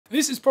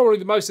This is probably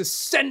the most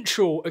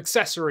essential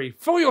accessory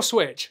for your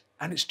Switch,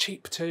 and it's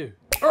cheap too.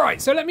 All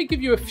right, so let me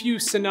give you a few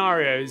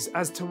scenarios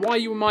as to why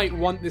you might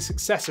want this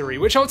accessory,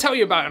 which I'll tell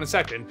you about in a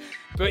second.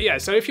 But yeah,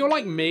 so if you're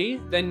like me,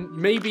 then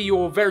maybe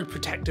you're very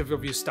protective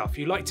of your stuff.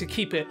 You like to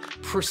keep it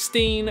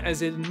pristine,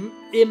 as in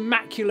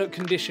immaculate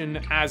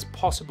condition as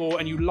possible,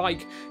 and you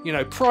like, you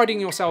know,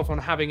 priding yourself on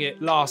having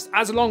it last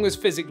as long as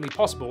physically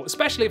possible,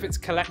 especially if it's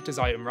a collector's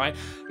item, right?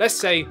 Let's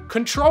say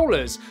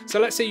controllers. So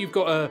let's say you've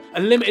got a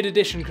limited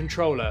edition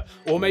controller,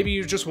 or maybe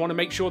you just want to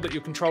make sure that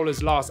your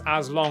controllers last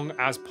as long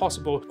as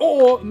possible,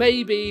 or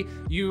maybe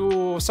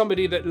you're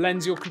somebody that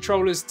lends your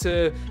controllers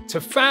to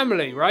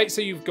family, right?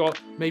 So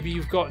maybe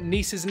you've got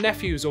nieces and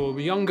nephews, or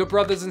younger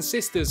brothers and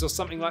sisters, or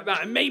something like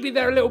that, and maybe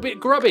they're a little bit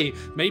grubby.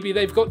 Maybe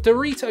they've got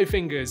Dorito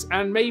fingers,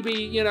 and maybe,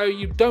 you know,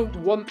 you don't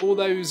want all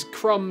those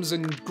crumbs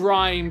and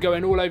grime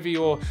going all over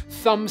your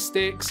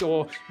thumbsticks,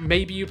 or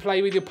maybe you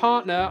play with your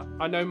partner.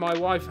 I know my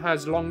wife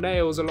has long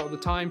nails a lot of the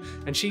time,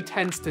 and she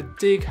tends to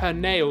dig her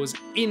nails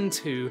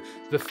into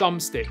the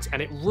thumbsticks,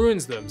 and it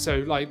ruins them. So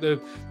like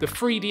the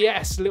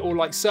 3DS little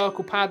like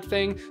circle pad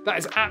thing, that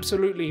is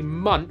absolutely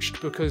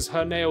munched because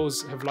her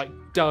nails have like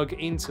dug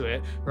into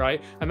it,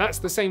 right? And that's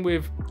the same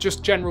with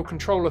just general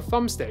controller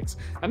thumbsticks.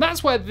 And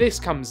that's where this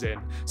comes in.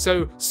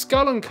 So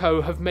Skull &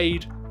 Co have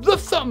made the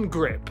thumb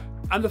grip.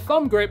 And the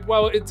thumb grip,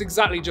 well, it's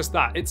exactly just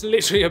that. It's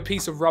literally a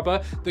piece of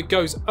rubber that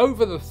goes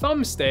over the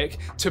thumbstick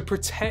to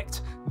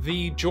protect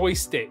the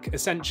joystick,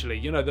 essentially,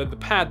 you know, the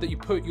pad that you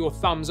put your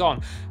thumbs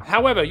on.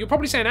 However, you're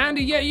probably saying,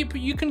 Andy, yeah,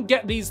 you can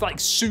get these like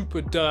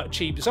super dirt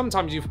cheap.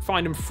 Sometimes you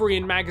find them free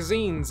in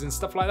magazines and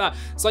stuff like that.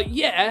 It's like,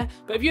 yeah,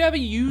 but have you ever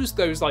used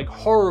those like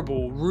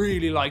horrible,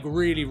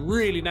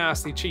 really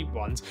nasty cheap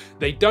ones?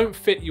 They don't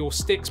fit your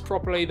sticks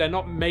properly. They're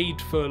not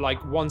made for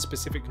like one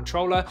specific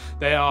controller.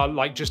 They are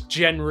like just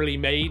generally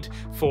made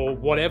for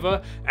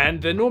whatever,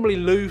 and they're normally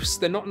loose.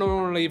 They're not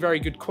normally very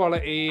good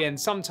quality, and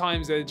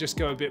sometimes they just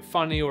go a bit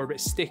funny or a bit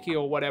sticky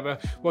or whatever.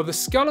 Well, the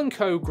Skull &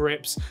 Co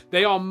grips,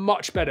 they are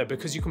much better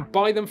because you can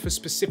buy them for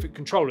specific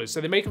controllers. So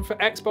they make them for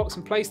Xbox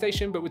and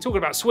PlayStation, but we're talking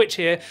about Switch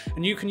here,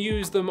 and you can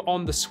use them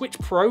on the Switch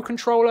Pro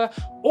controller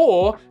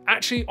or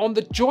actually on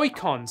the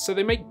Joy-Con. So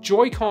they make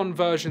Joy-Con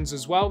versions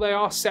as well. They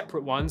are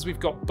separate ones. We've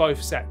got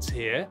both sets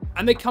here,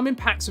 and they come in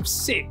packs of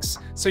 6.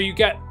 So you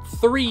get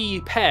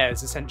 3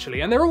 pairs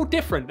essentially, and they're all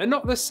different. They're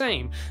not the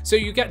same. So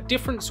you get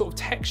different sort of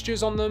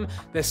textures on them.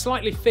 They're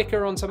slightly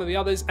thicker on some of the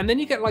others, and then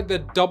you get like the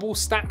double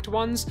stacked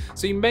ones.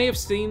 So you may have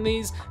seen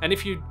these, and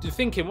if you're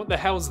thinking, what the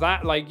hell's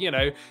that? Like, you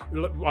know,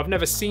 I've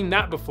never seen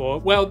that before.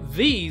 Well,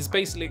 these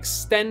basically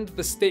extend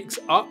the sticks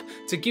up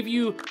to give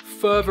you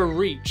further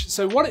reach.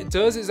 So what it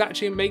does is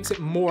actually it makes it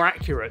more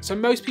accurate. So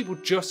most people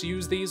just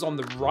use these on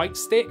the right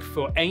stick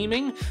for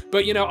aiming,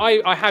 but you know,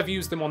 I have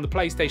used them on the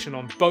PlayStation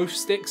on both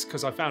sticks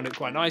because I found it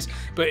quite nice,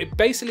 but it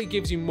basically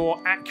gives you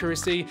more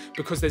accuracy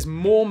because there's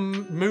more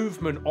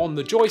movement on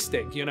the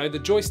joystick. You know, the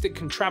joystick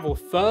can travel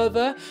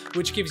further,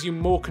 which gives you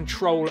more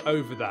control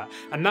over that.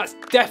 And that's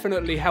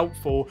definitely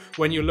helpful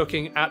when you're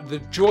looking at the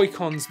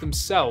Joy-Cons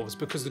themselves,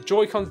 because the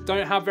Joy-Cons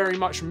don't have very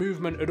much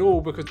movement at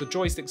all because the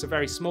joysticks are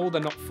very small,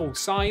 they're not full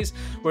size.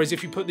 Whereas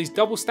if you put these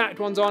double stacked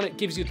ones on, it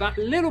gives you that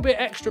little bit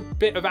extra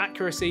bit of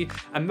accuracy,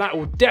 and that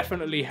will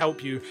definitely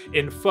help you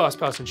in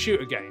first-person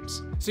shooter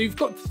games. So you've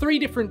got 3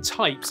 different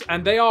types,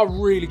 and they are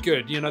really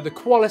good. You know, the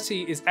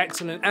quality is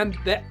excellent, and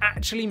they're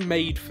actually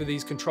made for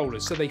these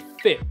controllers, so they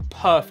fit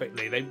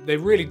perfectly. They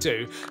really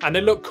do, and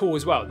they look cool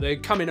as well. They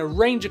come in a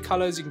range of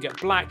colors. You can get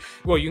black,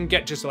 well, you can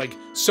get just like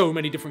so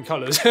many different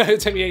colors. It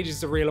took me ages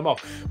to reel them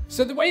off.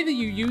 So the way that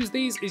you use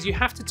these is you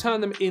have to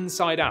turn them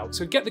inside out.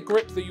 So get the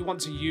grip that you want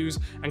to use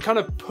and kind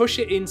of push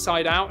it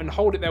inside out and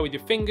hold it there with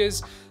your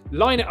fingers,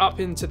 line it up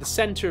into the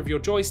center of your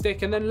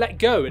joystick, and then let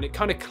go, and it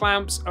kind of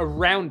clamps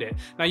around it.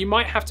 Now you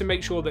might have to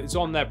make sure that it's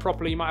on there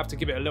properly. You might have to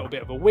give it a little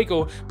bit of a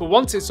wiggle, but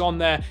once it's on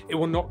there, it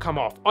will not come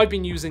off. I've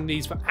been using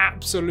these for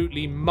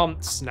absolutely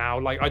months now.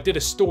 Like, I did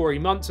a story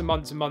months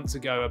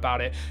ago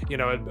about it, you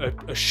know,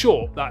 a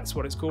short, that's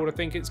what it's called. I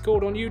think it's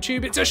called on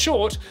YouTube. It's a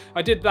short.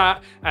 I did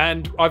that,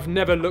 and I've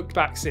never looked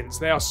back since.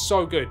 They are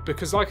so good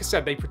because, like I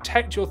said, they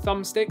protect your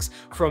thumbsticks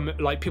from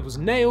like people's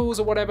nails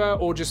or whatever,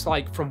 or just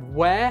like from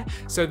wear.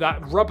 So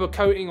that rubber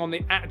coating on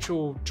the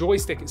actual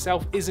joystick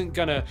itself isn't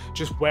gonna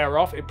just wear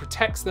off. It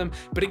protects them,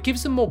 but it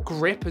gives them more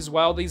grip as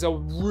well. These are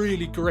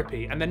really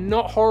grippy, and they're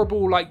not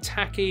horrible, like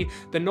tacky.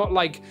 They're not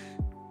like,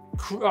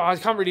 I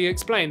can't really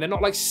explain. They're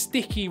not like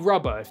sticky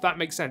rubber, if that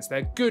makes sense.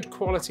 They're good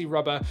quality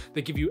rubber.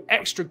 They give you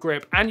extra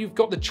grip, and you've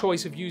got the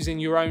choice of using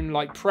your own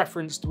like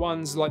preferenced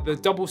ones, like the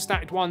double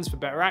stacked ones for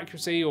better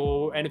accuracy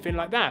or anything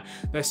like that.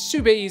 They're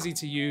super easy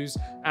to use,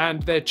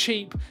 and they're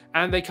cheap,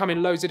 and they come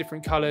in loads of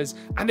different colors,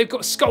 and they've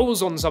got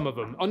skulls on some of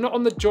them. Not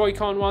on the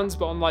Joy-Con ones,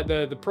 but on like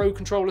the Pro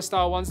Controller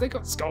style ones, they've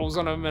got skulls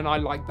on them, and I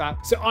like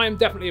that. So I am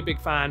definitely a big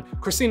fan.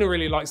 Christina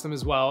really likes them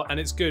as well, and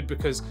it's good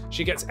because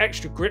she gets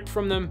extra grip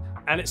from them,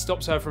 and it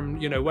stops her from from,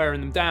 you know,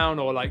 wearing them down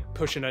or like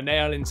pushing a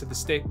nail into the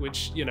stick,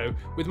 which, you know,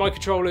 with my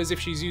controllers, if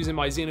she's using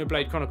my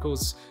Xenoblade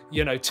Chronicles,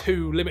 you know,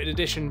 2 limited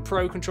edition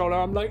Pro controller,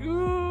 I'm like,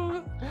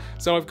 ooh.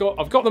 So I've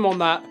got them on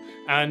that,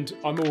 and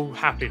I'm all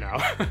happy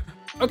now.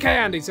 Okay,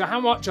 Andy, so how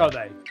much are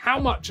they? How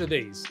much are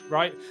these,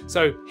 right?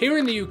 So here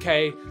in the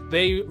UK,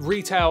 they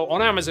retail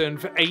on Amazon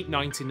for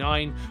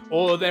 $8.99,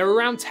 or they're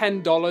around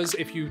 $10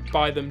 if you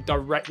buy them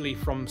directly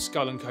from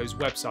Skull & Co.'s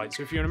website.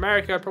 So if you're in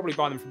America, probably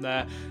buy them from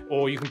there,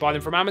 or you can buy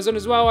them from Amazon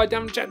as well. I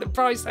haven't checked the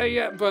price there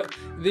yet, but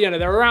you know,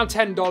 they're around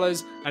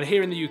 $10, and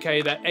here in the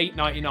UK, they're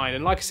 $8.99.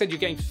 And like I said, you're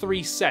getting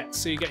 3 sets,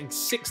 so you're getting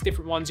 6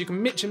 different ones. You can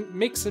mix and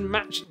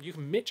match. You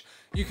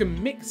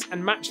can mix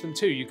and match them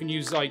too. You can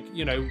use, like,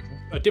 you know,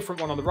 a different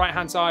one on the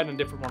right-hand side and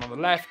a different one on the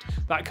left,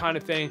 that kind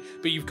of thing.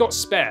 But you've got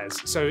spares,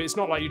 so it's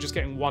not like you're just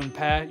getting 1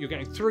 pair. You're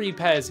getting 3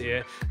 pairs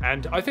here,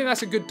 and I think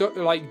that's a good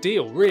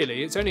deal,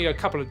 really. It's only a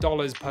couple of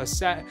dollars per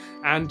set,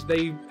 and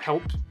they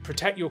help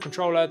protect your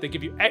controller. They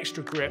give you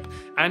extra grip,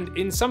 and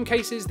in some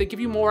cases, they give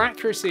you more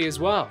accuracy as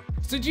well.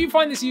 So do you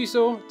find this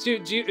useful? Are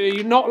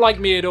you not like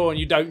me at all and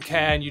you don't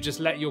care and you just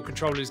let your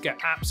controllers get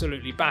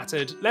absolutely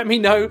battered? Let me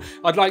know.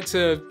 I'd like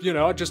to, you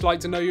know, I'd just like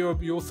to know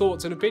your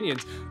thoughts and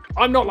opinions.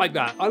 I'm not like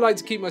that. I like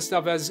to keep my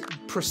stuff as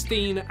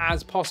pristine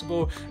as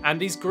possible, and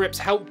these grips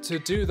help to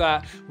do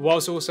that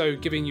whilst also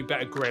giving you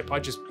better grip. I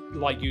just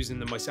like using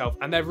them myself,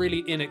 and they're really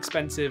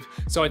inexpensive,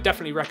 so I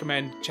definitely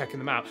recommend checking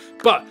them out.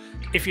 But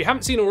if you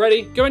haven't seen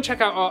already, go and check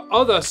out our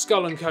other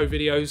Skull & Co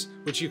videos,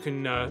 which you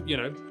can, you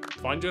know,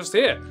 find just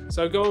here.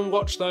 So go and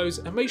watch those,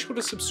 and make sure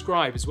to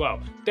subscribe as well.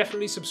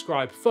 Definitely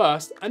subscribe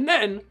first, and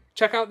then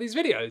check out these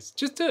videos.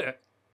 Just do it.